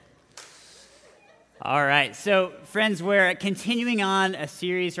All right, so friends, we're continuing on a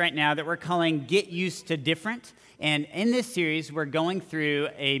series right now that we're calling Get Used to Different. And in this series, we're going through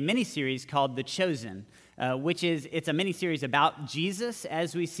a mini-series called The Chosen, it's a mini-series about Jesus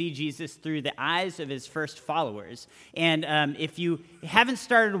as we see Jesus through the eyes of his first followers. And if you haven't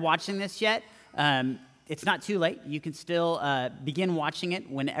started watching this yet, it's not too late. You can still begin watching it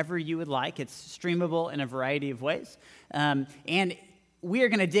whenever you would like. It's streamable in a variety of ways. And we are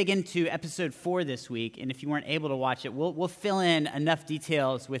going to dig into episode 4 this week, and if you weren't able to watch it, we'll fill in enough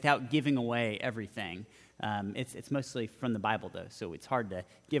details without giving away everything. It's mostly from the Bible, though, so it's hard to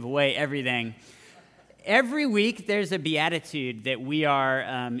give away everything. Every week, there's a beatitude that we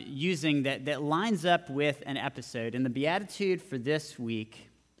are using that lines up with an episode, and the beatitude for this week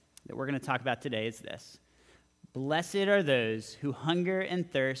that we're going to talk about today is this: Blessed are those who hunger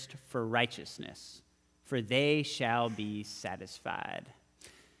and thirst for righteousness, for they shall be satisfied.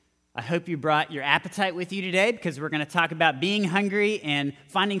 I hope you brought your appetite with you today, because we're going to talk about being hungry and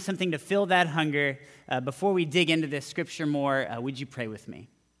finding something to fill that hunger. Before we dig into this scripture more, would you pray with me?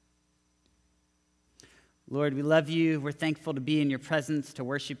 Lord, we love you. We're thankful to be in your presence, to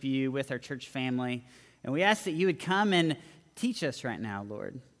worship you with our church family. And we ask that you would come and teach us right now,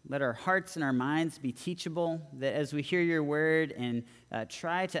 Lord. Let our hearts and our minds be teachable, that as we hear your word and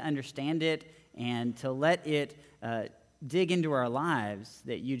try to understand it, and to let it dig into our lives,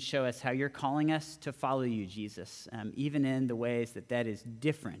 that you'd show us how you're calling us to follow you, Jesus, even in the ways that is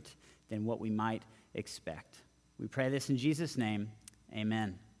different than what we might expect. We pray this in Jesus' name,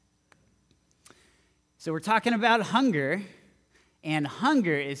 amen. So we're talking about hunger, and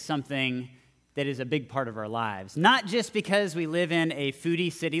hunger is something that is a big part of our lives, not just because we live in a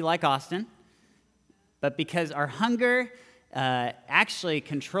foodie city like Austin, but because our hunger actually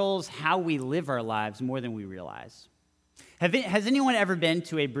controls how we live our lives more than we realize. Has anyone ever been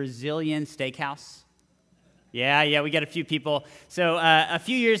to a Brazilian steakhouse? Yeah, we got a few people. So a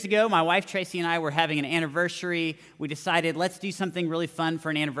few years ago, my wife Tracy and I were having an anniversary. We decided, let's do something really fun for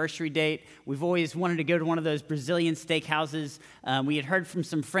an anniversary date. We've always wanted to go to one of those Brazilian steakhouses. We had heard from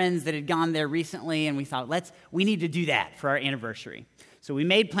some friends that had gone there recently, and we thought, we need to do that for our anniversary. So we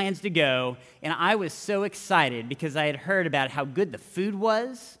made plans to go, and I was so excited because I had heard about how good the food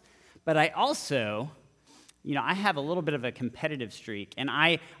was, but I also, I have a little bit of a competitive streak, and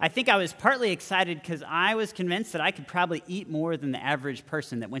I think I was partly excited because I was convinced that I could probably eat more than the average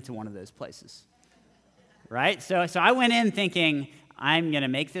person that went to one of those places, right? So I went in thinking, I'm going to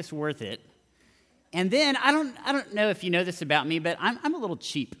make this worth it, and then I don't know if you know this about me, but I'm a little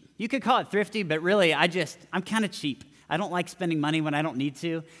cheap. You could call it thrifty, but really I'm kind of cheap. I don't like spending money when I don't need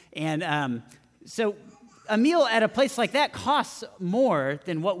to. And so a meal at a place like that costs more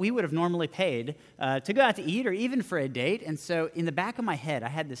than what we would have normally paid to go out to eat or even for a date. And so in the back of my head, I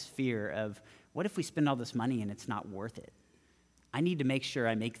had this fear of, what if we spend all this money and it's not worth it? I need to make sure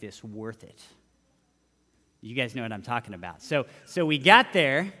I make this worth it. You guys know what I'm talking about. So we got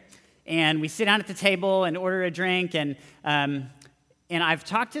there, and we sit down at the table and order a drink, and I've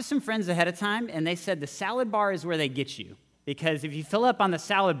talked to some friends ahead of time, and they said the salad bar is where they get you. Because if you fill up on the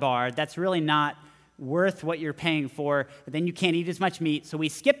salad bar, that's really not worth what you're paying for. But then you can't eat as much meat. So we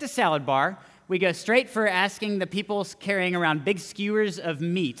skip the salad bar. We go straight for asking the people carrying around big skewers of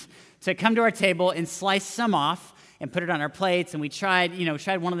meat to come to our table and slice some off and put it on our plates. And we tried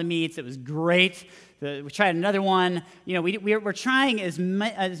one of the meats. It was great. We tried another one. We're trying as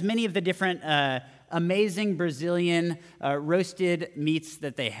many of the different amazing Brazilian roasted meats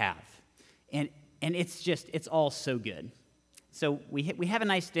that they have. And it's all so good. So we have a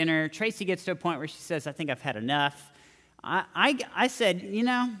nice dinner. Tracy gets to a point where she says, I think I've had enough. I said,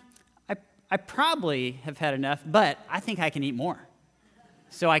 I probably have had enough, but I think I can eat more.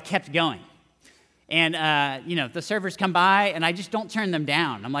 So I kept going. And, the servers come by, and I just don't turn them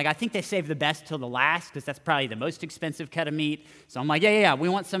down. I'm like, I think they save the best till the last, because that's probably the most expensive cut of meat. So I'm like, yeah, we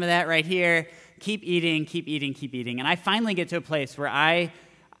want some of that right here. Keep eating. And I finally get to a place where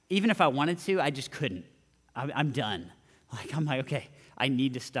even if I wanted to, I just couldn't. I'm done. I'm like, okay, I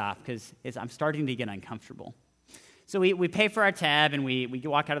need to stop, because I'm starting to get uncomfortable. So we pay for our tab, and we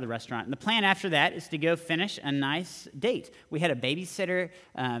walk out of the restaurant. And the plan after that is to go finish a nice date. We had a babysitter,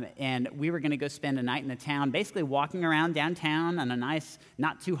 and we were going to go spend a night in the town, basically walking around downtown on a nice,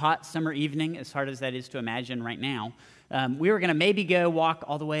 not too hot summer evening, as hard as that is to imagine right now. We were going to maybe go walk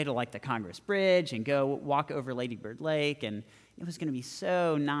all the way to the Congress Bridge and go walk over Lady Bird Lake, and it was going to be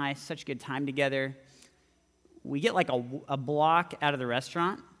so nice, such a good time together. We get a block out of the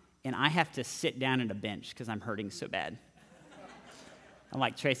restaurant, and I have to sit down at a bench because I'm hurting so bad. I'm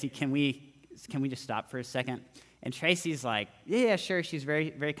like, Tracy, can we just stop for a second? And Tracy's like, yeah, sure. She's very,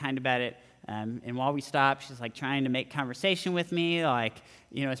 very kind about it. And while we stop, she's like trying to make conversation with me. Like,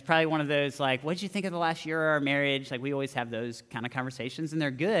 it's probably one of those like, what'd you think of the last year of our marriage? Like, we always have those kind of conversations, and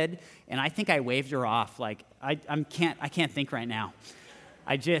they're good. And I think I waved her off. Like, I can't think right now.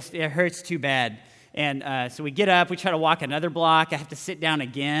 It hurts too bad. And so we get up, we try to walk another block. I have to sit down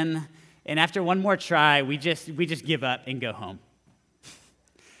again. And after one more try, we just give up and go home.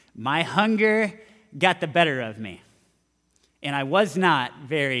 My hunger got the better of me. And I was not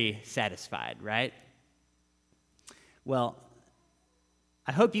very satisfied, right? Well,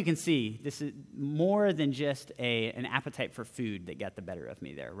 I hope you can see this is more than just an appetite for food that got the better of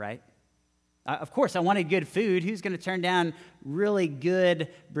me there, right? Of course, I wanted good food. Who's going to turn down really good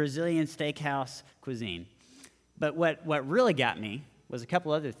Brazilian steakhouse cuisine? But what really got me was a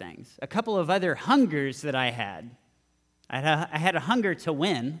couple other things, a couple of other hungers that I had. I had a hunger to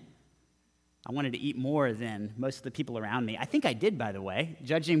win. I wanted to eat more than most of the people around me. I think I did, by the way,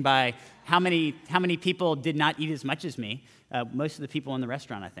 judging by how many people did not eat as much as me. Most of the people in the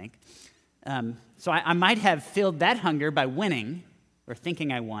restaurant, I think. So I might have filled that hunger by winning or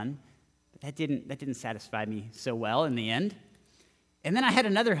thinking I won, but that didn't satisfy me so well in the end. And then I had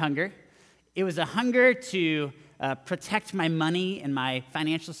another hunger. It was a hunger to protect my money and my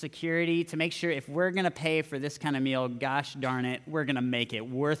financial security, to make sure if we're going to pay for this kind of meal, gosh darn it, we're going to make it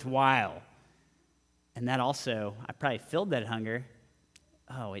worthwhile. And that also, I probably filled that hunger.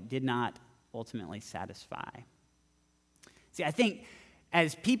 Oh, it did not ultimately satisfy. See, I think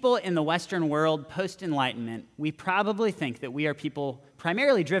as people in the Western world post-Enlightenment, we probably think that we are people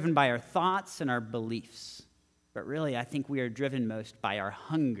primarily driven by our thoughts and our beliefs. But really, I think we are driven most by our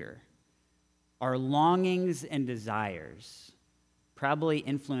hunger. Our longings and desires probably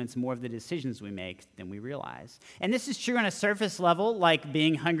influence more of the decisions we make than we realize. And this is true on a surface level, like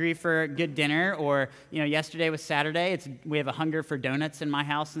being hungry for good dinner, or, yesterday was Saturday. We have a hunger for donuts in my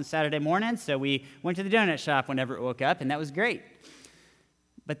house on Saturday morning, so we went to the donut shop whenever it woke up, and that was great.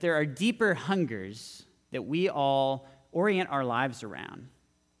 But there are deeper hungers that we all orient our lives around.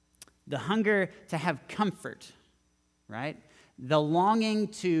 The hunger to have comfort, right? The longing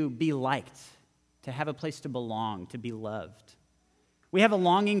to be liked, to have a place to belong, to be loved. We have a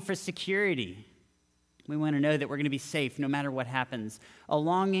longing for security. We want to know that we're going to be safe no matter what happens. A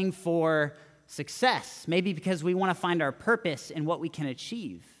longing for success, maybe because we want to find our purpose in what we can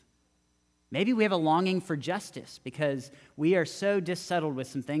achieve. Maybe we have a longing for justice because we are so dissettled with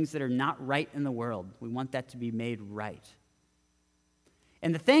some things that are not right in the world. We want that to be made right.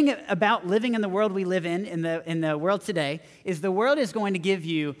 And the thing about living in the world we live in the world today, is the world is going to give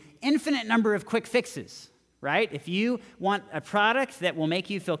you infinite number of quick fixes. Right? If you want a product that will make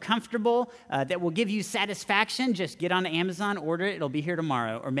you feel comfortable, that will give you satisfaction, just get on Amazon, order it. It'll be here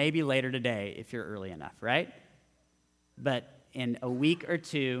tomorrow, or maybe later today if you're early enough, right? But in a week or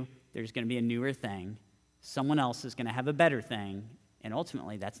two, there's going to be a newer thing. Someone else is going to have a better thing, and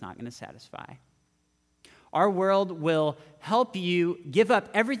ultimately that's not going to satisfy. Our world will help you give up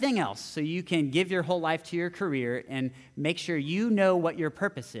everything else so you can give your whole life to your career and make sure you know what your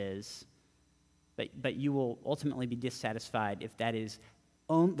purpose is. But you will ultimately be dissatisfied if that is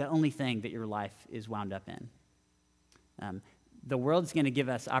the only thing that your life is wound up in. The world's going to give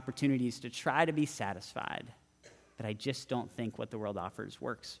us opportunities to try to be satisfied, but I just don't think what the world offers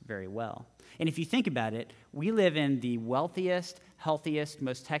works very well. And if you think about it, we live in the wealthiest, healthiest,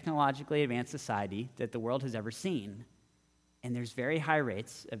 most technologically advanced society that the world has ever seen. And there's very high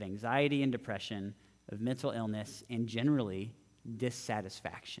rates of anxiety and depression, of mental illness, and generally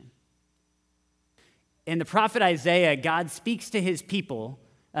dissatisfaction. In the prophet Isaiah, God speaks to his people.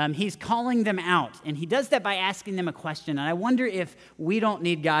 He's calling them out, and he does that by asking them a question. And I wonder if we don't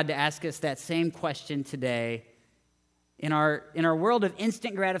need God to ask us that same question today. In our world of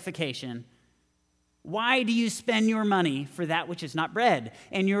instant gratification, why do you spend your money for that which is not bread,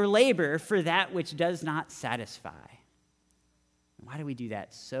 and your labor for that which does not satisfy? Why do we do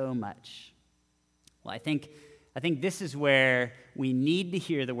that so much? Well, I think this is where we need to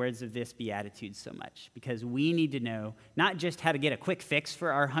hear the words of this beatitude so much, because we need to know not just how to get a quick fix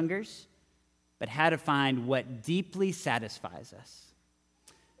for our hungers, but how to find what deeply satisfies us.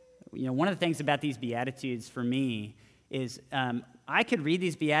 One of the things about these beatitudes for me is I could read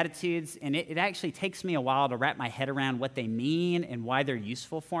these beatitudes, and it actually takes me a while to wrap my head around what they mean and why they're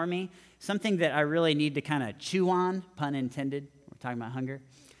useful for me. Something that I really need to kind of chew on, pun intended. We're talking about hunger.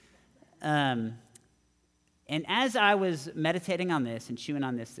 And as I was meditating on this and chewing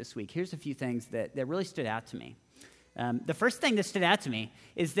on this week, here's a few things that really stood out to me. The first thing that stood out to me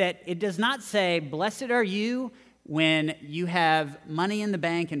is that it does not say, blessed are you when you have money in the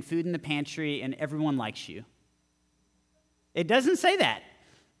bank and food in the pantry and everyone likes you. It doesn't say that.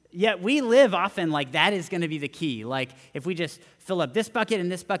 Yet we live often like that is going to be the key. Like if we just fill up this bucket and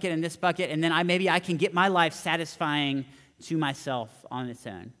this bucket and this bucket, and then maybe I can get my life satisfying to myself on its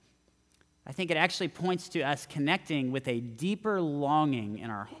own. I think it actually points to us connecting with a deeper longing in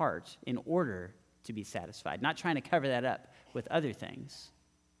our heart in order to be satisfied, not trying to cover that up with other things.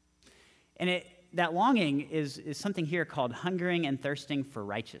 And that longing is something here called hungering and thirsting for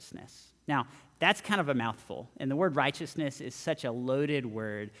righteousness. Now, that's kind of a mouthful, and the word righteousness is such a loaded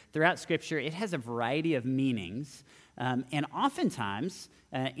word. Throughout Scripture, it has a variety of meanings, and oftentimes,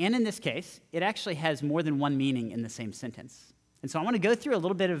 and in this case, it actually has more than one meaning in the same sentence. And so I want to go through a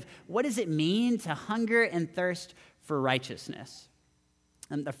little bit of what does it mean to hunger and thirst for righteousness.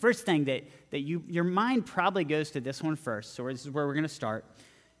 And the first thing that your mind probably goes to this one first, so this is where we're going to start.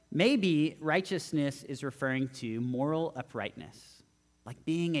 Maybe righteousness is referring to moral uprightness, like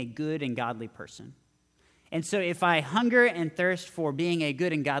being a good and godly person. And so if I hunger and thirst for being a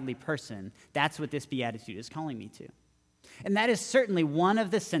good and godly person, that's what this beatitude is calling me to. And that is certainly one of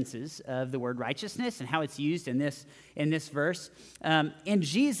the senses of the word righteousness and how it's used in this verse. And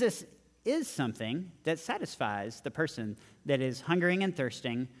Jesus is something that satisfies the person that is hungering and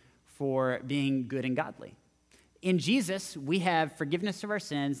thirsting for being good and godly. In Jesus, we have forgiveness of our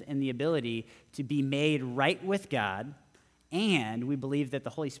sins and the ability to be made right with God, and we believe that the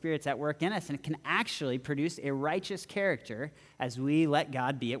Holy Spirit's at work in us, and it can actually produce a righteous character as we let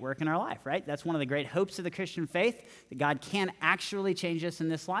God be at work in our life, right? That's one of the great hopes of the Christian faith, that God can actually change us in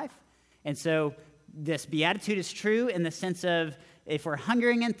this life. And so this beatitude is true in the sense of if we're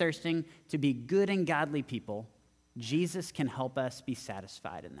hungering and thirsting to be good and godly people, Jesus can help us be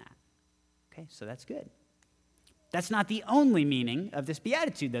satisfied in that. Okay, so that's good. That's not the only meaning of this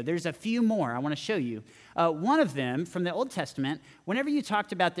beatitude, though. There's a few more I want to show you. One of them, from the Old Testament, whenever you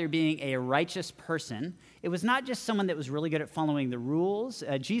talked about there being a righteous person, it was not just someone that was really good at following the rules.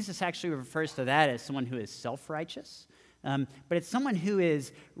 Jesus actually refers to that as someone who is self-righteous. But it's someone who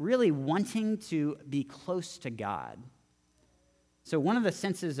is really wanting to be close to God. So one of the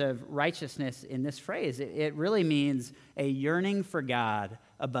senses of righteousness in this phrase, it really means a yearning for God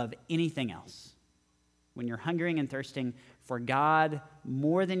above anything else. When you're hungering and thirsting for God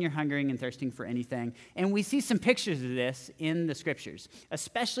more than you're hungering and thirsting for anything. And we see some pictures of this in the Scriptures,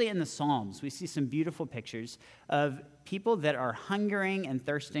 especially in the Psalms. We see some beautiful pictures of people that are hungering and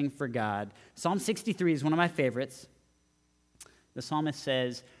thirsting for God. Psalm 63 is one of my favorites. The psalmist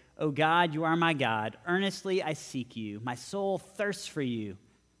says, "O God, you are my God. Earnestly I seek you. My soul thirsts for you.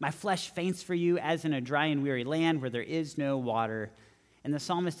 My flesh faints for you as in a dry and weary land where there is no water." And the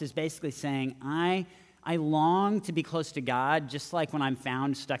psalmist is basically saying, I long to be close to God, just like when I'm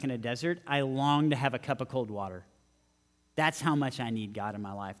found stuck in a desert. I long to have a cup of cold water. That's how much I need God in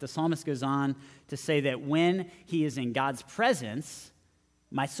my life. The psalmist goes on to say that when he is in God's presence,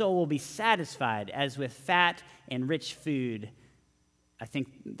 my soul will be satisfied as with fat and rich food. I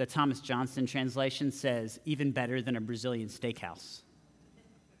think the Thomas Johnson translation says, even better than a Brazilian steakhouse.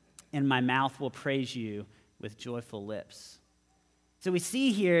 And my mouth will praise you with joyful lips. So we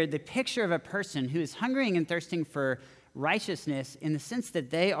see here the picture of a person who is hungering and thirsting for righteousness in the sense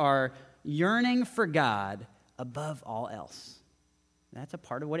that they are yearning for God above all else. That's a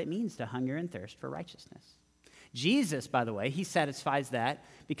part of what it means to hunger and thirst for righteousness. Jesus, by the way, he satisfies that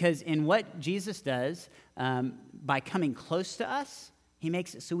because in what Jesus does, by coming close to us, he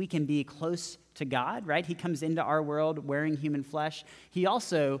makes it so we can be close to God, right? He comes into our world wearing human flesh. He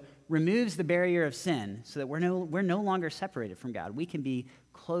also removes the barrier of sin so that we're no longer separated from God. We can be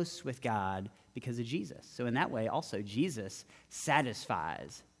close with God because of Jesus. So in that way, also, Jesus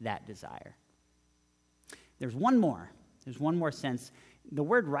satisfies that desire. There's one more sense. The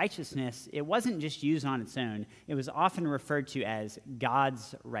word righteousness, it wasn't just used on its own. It was often referred to as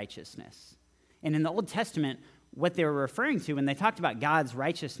God's righteousness. And in the Old Testament, what they were referring to when they talked about God's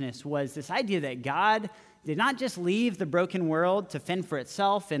righteousness was this idea that God did not just leave the broken world to fend for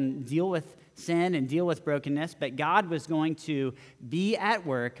itself and deal with sin and deal with brokenness, but God was going to be at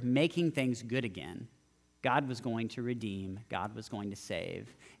work making things good again. God was going to redeem. God was going to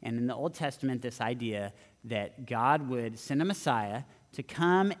save. And in the Old Testament, this idea that God would send a Messiah to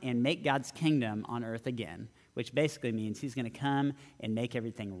come and make God's kingdom on earth again, which basically means he's going to come and make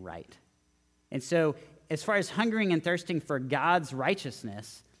everything right. And so as far as hungering and thirsting for God's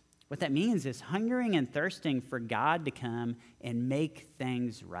righteousness, what that means is hungering and thirsting for God to come and make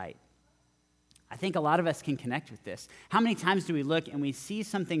things right. I think a lot of us can connect with this. How many times do we look and we see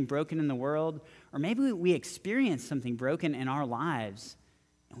something broken in the world, or maybe we experience something broken in our lives,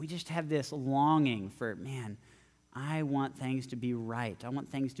 and we just have this longing for, man, I want things to be right. I want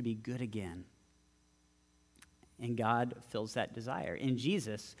things to be good again. and God fills that desire. In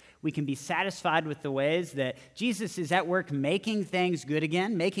Jesus, we can be satisfied with the ways that Jesus is at work making things good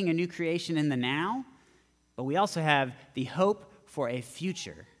again, making a new creation in the now, but we also have the hope for a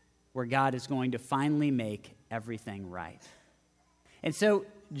future where God is going to finally make everything right. And so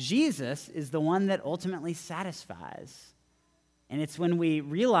Jesus is the one that ultimately satisfies. And it's when we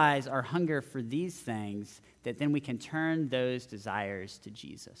realize our hunger for these things that then we can turn those desires to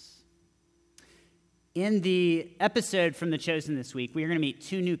Jesus. In the episode from The Chosen this week, we are going to meet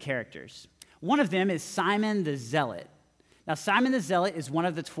two new characters. One of them is Simon the Zealot. Now, Simon the Zealot is one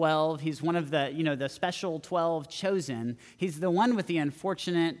of the 12. He's one of the special 12 chosen. He's the one with the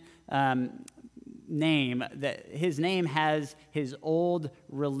unfortunate name that his name has his old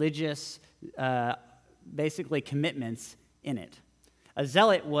religious, basically commitments in it. A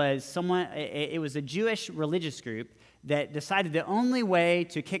zealot was it was a Jewish religious group that decided the only way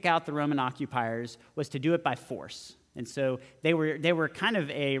to kick out the Roman occupiers was to do it by force. And so they were kind of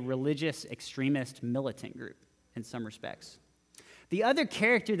a religious extremist militant group in some respects. The other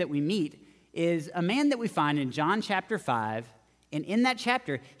character that we meet is a man that we find in John chapter 5, and in that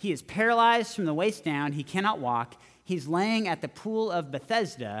chapter, he is paralyzed from the waist down, he cannot walk, he's laying at the pool of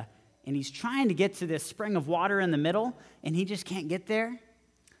Bethesda, and he's trying to get to this spring of water in the middle, and he just can't get there.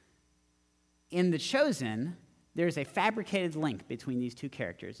 In The Chosen, there's a fabricated link between these two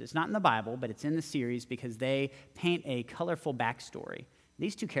characters. It's not in the Bible, but it's in the series because they paint a colorful backstory.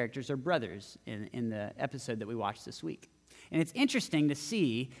 These two characters are brothers in the episode that we watched this week. And it's interesting to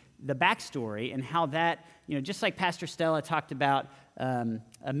see the backstory and how that, just like Pastor Stella talked about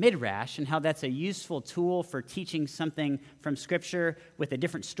a midrash and how that's a useful tool for teaching something from Scripture with a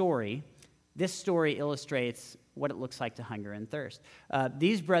different story, this story illustrates what it looks like to hunger and thirst.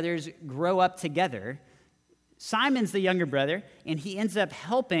 These brothers grow up together. Simon's the younger brother, and he ends up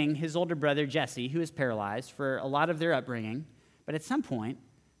helping his older brother, Jesse, who is paralyzed, for a lot of their upbringing. But at some point,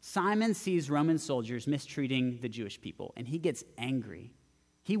 Simon sees Roman soldiers mistreating the Jewish people, and he gets angry.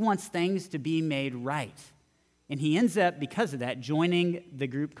 He wants things to be made right. And he ends up, because of that, joining the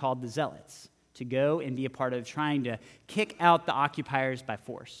group called the Zealots to go and be a part of trying to kick out the occupiers by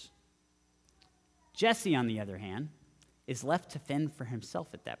force. Jesse, on the other hand, is left to fend for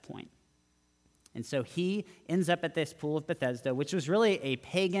himself at that point. And so he ends up at this pool of Bethesda, which was really a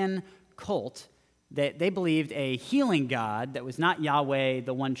pagan cult that they believed a healing God that was not Yahweh,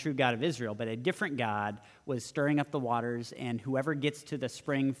 the one true God of Israel, but a different God was stirring up the waters, and whoever gets to the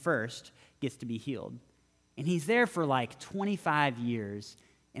spring first gets to be healed. And he's there for like 25 years,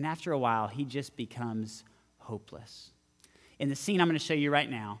 and after a while, he just becomes hopeless. In the scene I'm going to show you right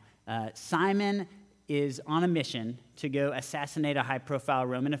now, Simon is on a mission to go assassinate a high-profile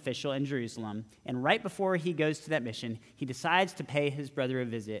Roman official in Jerusalem, and right before he goes to that mission, he decides to pay his brother a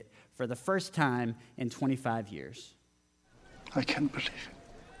visit for the first time in 25 years. I can't believe it.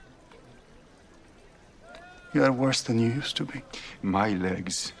 You are worse than you used to be. My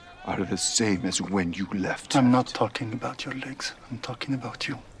legs are the same as when you left. I'm not talking about your legs. I'm talking about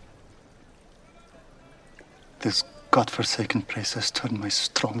you. This godforsaken place has turned my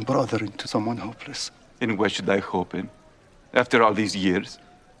strong brother into someone hopeless. And what should I hope in? After all these years?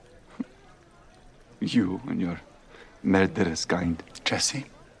 You and your murderous kind. Jesse,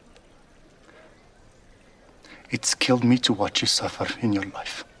 it's killed me to watch you suffer in your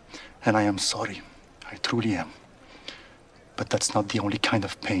life. And I am sorry. I truly am. But that's not the only kind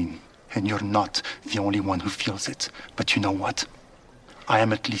of pain. And you're not the only one who feels it. But you know what? I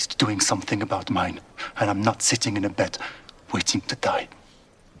am at least doing something about mine. And I'm not sitting in a bed waiting to die.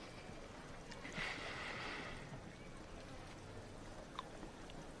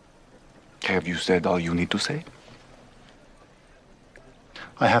 Have you said all you need to say?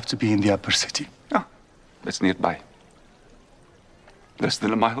 I have to be in the upper city. Ah, that's nearby. They're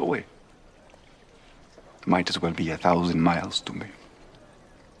still a mile away. Might as well be 1,000 miles to me.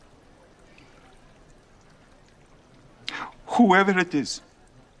 Whoever it is,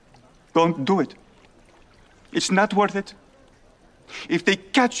 don't do it. It's not worth it. If they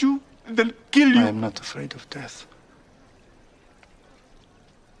catch you, they'll kill you. I am not afraid of death.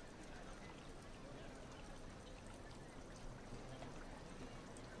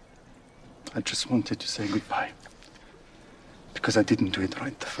 I just wanted to say goodbye. Because I didn't do it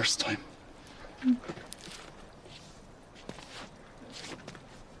right the first time.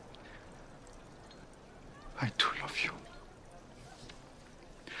 I do love you.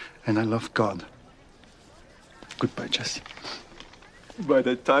 And I love God. Goodbye, Jesse. By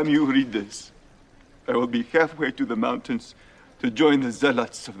the time you read this, I will be halfway to the mountains to join the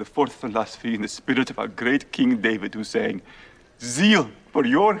zealots of the fourth philosophy in the spirit of our great King David, who sang, "Zeal for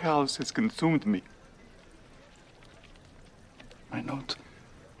your house has consumed me." I note.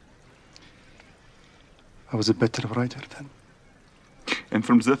 I was a better writer then. And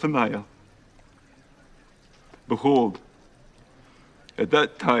from Zephaniah, behold, at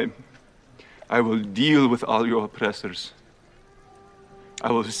that time I will deal with all your oppressors.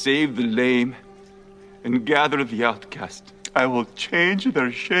 I will save the lame and gather the outcast. I will change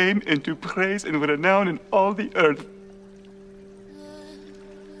their shame into praise and renown in all the earth.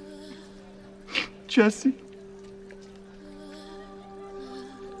 Jesse,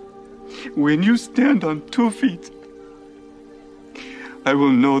 when you stand on 2 feet, I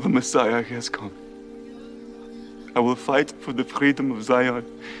will know the Messiah has come. I will fight for the freedom of Zion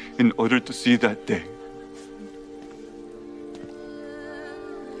in order to see that day.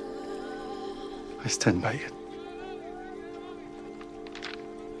 I stand by it.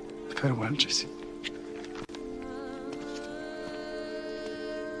 Farewell, Jesse.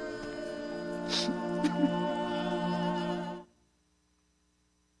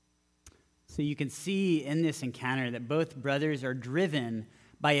 So you can see in this encounter that both brothers are driven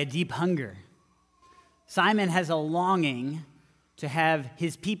by a deep hunger. Simon has a longing to have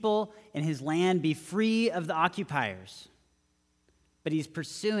his people and his land be free of the occupiers. But he's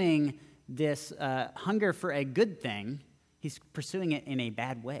pursuing this hunger for a good thing. He's pursuing it in a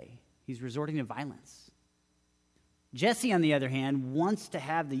bad way. He's resorting to violence. Jesse, on the other hand, wants to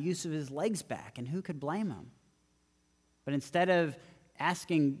have the use of his legs back, and who could blame him? But instead of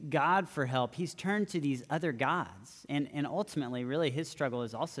asking God for help, he's turned to these other gods. And ultimately, really, his struggle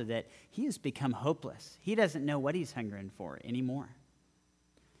is also that he has become hopeless. He doesn't know what he's hungering for anymore.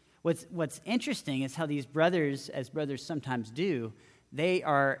 What's interesting is how these brothers, as brothers sometimes do, they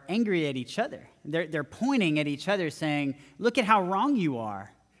are angry at each other. They're pointing at each other saying, look at how wrong you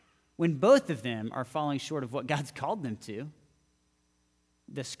are, when both of them are falling short of what God's called them to.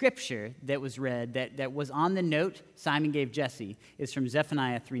 The scripture that was read, that was on the note Simon gave Jesse, is from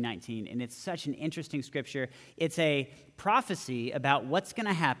Zephaniah 3:19, and it's such an interesting scripture. It's a prophecy about what's going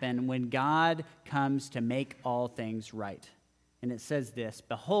to happen when God comes to make all things right. And it says this,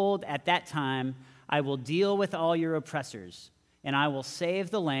 behold, at that time I will deal with all your oppressors, and I will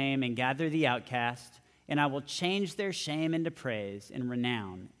save the lame and gather the outcast, and I will change their shame into praise and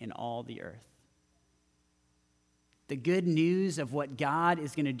renown in all the earth. The good news of what God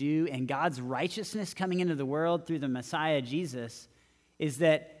is going to do and God's righteousness coming into the world through the Messiah, Jesus, is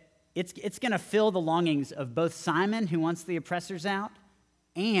that it's going to fill the longings of both Simon, who wants the oppressors out,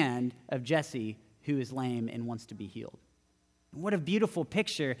 and of Jesse, who is lame and wants to be healed. What a beautiful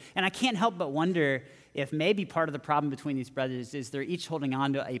picture. And I can't help but wonder if maybe part of the problem between these brothers is they're each holding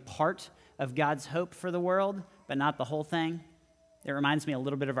on to a part of God's hope for the world, but not the whole thing. It reminds me a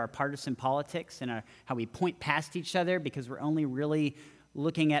little bit of our partisan politics and how we point past each other because we're only really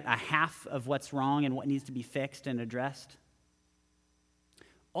looking at a half of what's wrong and what needs to be fixed and addressed.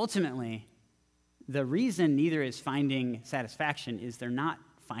 Ultimately, the reason neither is finding satisfaction is they're not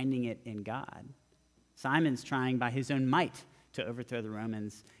finding it in God. Simon's trying by his own might to overthrow the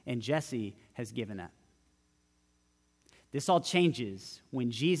Romans, and Jesse has given up. This all changes when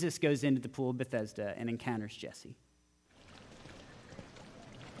Jesus goes into the pool of Bethesda and encounters Jesse.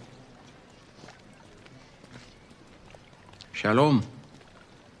 Shalom.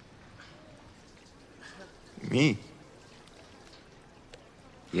 Me?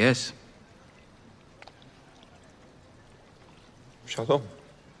 Yes. Shalom.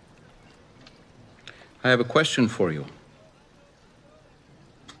 I have a question for you.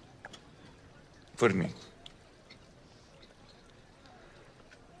 For me.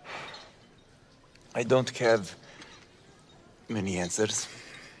 I don't have many answers,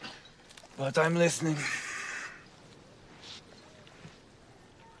 but I'm listening.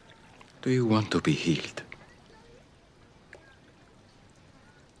 Do you want to be healed?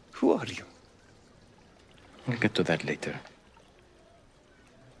 Who are you? We'll get to that later.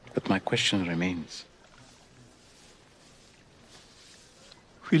 But my question remains.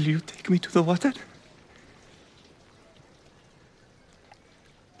 Will you take me to the water?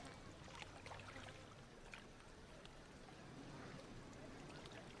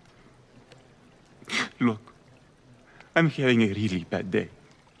 Look, I'm having a really bad day.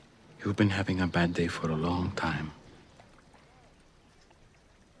 You've been having a bad day for a long time.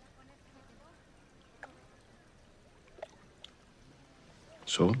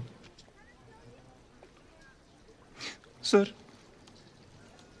 So? Sir,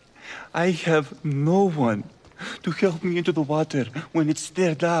 I have no one to help me into the water when it's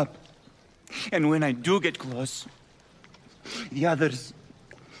stirred up. And when I do get close, the others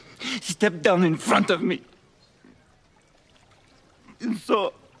step down in front of me. And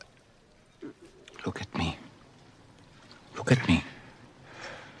so... Look at me. Look at me.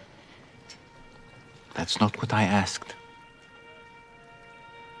 That's not what I asked.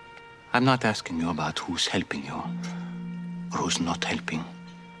 I'm not asking you about who's helping you, or who's not helping,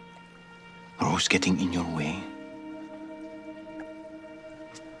 or who's getting in your way.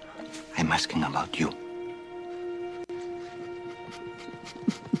 I'm asking about you.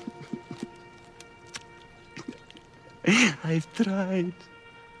 I've tried.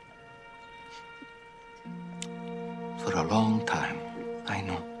 For a long time, I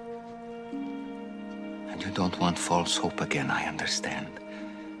know. And you don't want false hope again, I understand.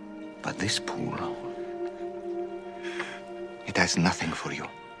 But this pool, it has nothing for you.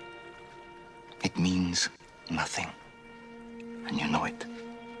 It means nothing. And you know it.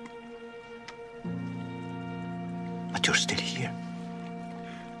 But you're still here.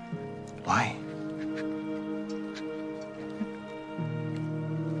 Why?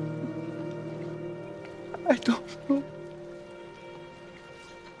 I don't know.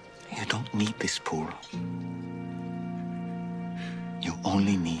 You don't need this pool. You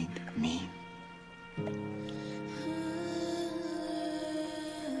only need me.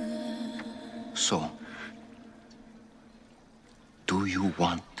 So, do you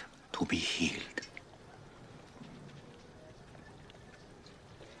want to be healed?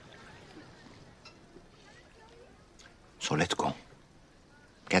 So let's go.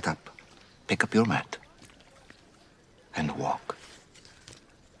 Get up, pick up your mat, and walk.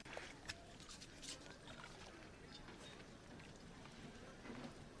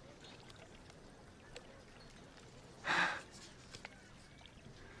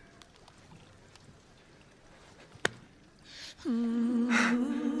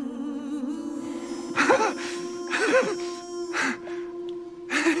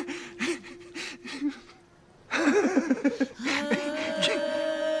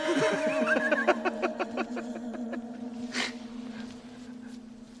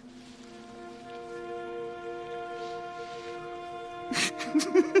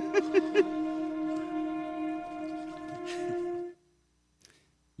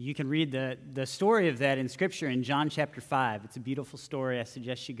 You can read the story of that in Scripture in John chapter 5. It's a beautiful story. I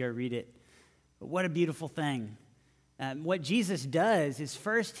suggest you go read it. But what a beautiful thing. What Jesus does is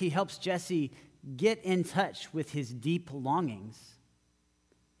first he helps Jesse get in touch with his deep longings.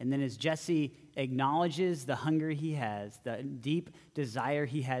 And then as Jesse acknowledges the hunger he has, the deep desire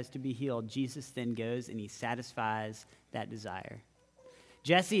he has to be healed, Jesus then goes and he satisfies that desire.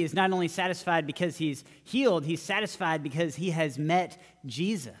 Jesse is not only satisfied because he's healed, he's satisfied because he has met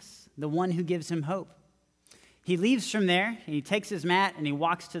Jesus, the one who gives him hope. He leaves from there, and he takes his mat, and he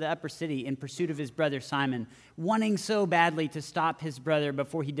walks to the upper city in pursuit of his brother Simon, wanting so badly to stop his brother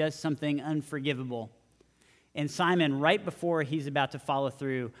before he does something unforgivable. And Simon, right before he's about to follow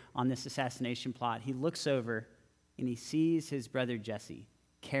through on this assassination plot, he looks over, and he sees his brother Jesse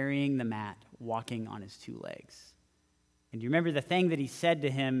carrying the mat, walking on his two legs. And you remember the thing that he said to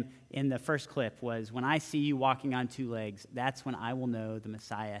him in the first clip was, when I see you walking on two legs, that's when I will know the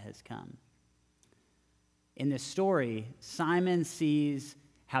Messiah has come. In this story, Simon sees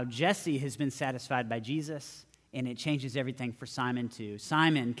how Jesse has been satisfied by Jesus, and it changes everything for Simon too.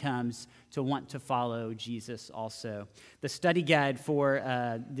 Simon comes to want to follow Jesus also. The study guide for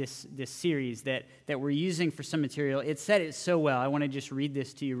this series that we're using for some material, it said it so well. I want to just read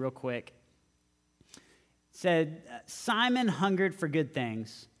this to you real quick. Said, Simon hungered for good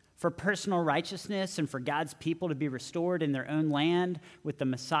things, for personal righteousness and for God's people to be restored in their own land with the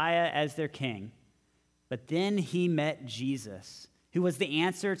Messiah as their king. But then he met Jesus, who was the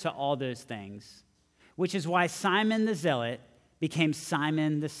answer to all those things, which is why Simon the Zealot became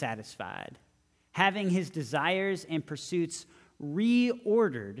Simon the Satisfied, having his desires and pursuits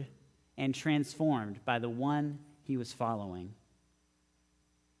reordered and transformed by the one he was following.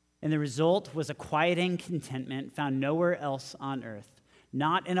 And the result was a quieting contentment found nowhere else on earth.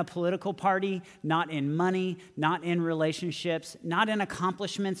 Not in a political party, not in money, not in relationships, not in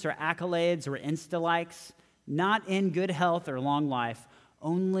accomplishments or accolades or Insta likes, not in good health or long life,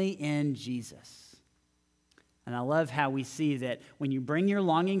 only in Jesus. And I love how we see that when you bring your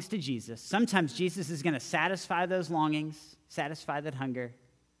longings to Jesus, sometimes Jesus is going to satisfy those longings, satisfy that hunger.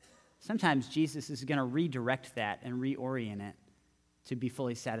 Sometimes Jesus is going to redirect that and reorient it to be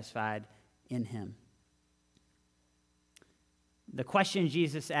fully satisfied in him. The question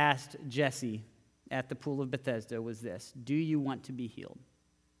Jesus asked Jesse at the pool of Bethesda was this: do you want to be healed?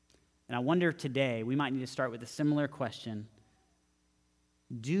 And I wonder today, we might need to start with a similar question.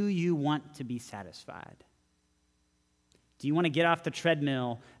 Do you want to be satisfied? Do you want to get off the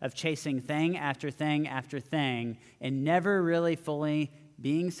treadmill of chasing thing after thing after thing and never really fully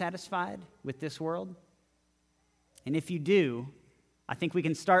being satisfied with this world? And if you do, I think we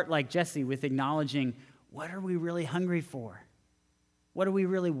can start like Jesse with acknowledging, what are we really hungry for? What do we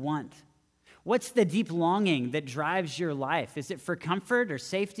really want? What's the deep longing that drives your life? Is it for comfort or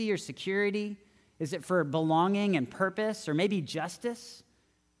safety or security? Is it for belonging and purpose or maybe justice?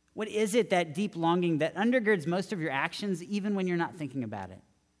 What is it, that deep longing that undergirds most of your actions even when you're not thinking about it?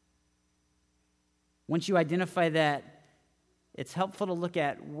 Once you identify that, it's helpful to look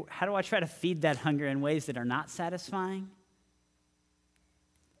at, how do I try to feed that hunger in ways that are not satisfying?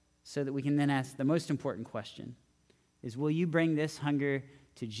 So that we can then ask the most important question is, will you bring this hunger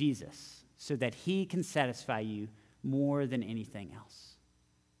to Jesus so that he can satisfy you more than anything else?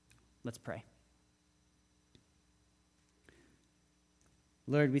 Let's pray.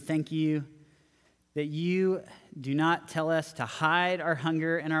 Lord, we thank you that you do not tell us to hide our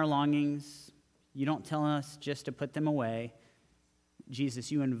hunger and our longings. You don't tell us just to put them away.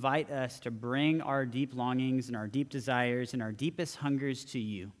 Jesus, you invite us to bring our deep longings and our deep desires and our deepest hungers to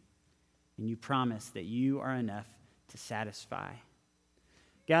you. And you promise that you are enough to satisfy.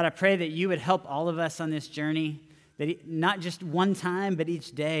 God, I pray that you would help all of us on this journey, that not just one time, but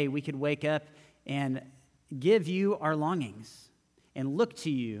each day we could wake up and give you our longings and look to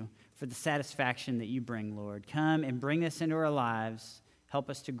you for the satisfaction that you bring, Lord. Come and bring this into our lives. Help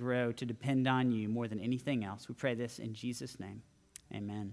us to grow, to depend on you more than anything else. We pray this in Jesus' name. Amen.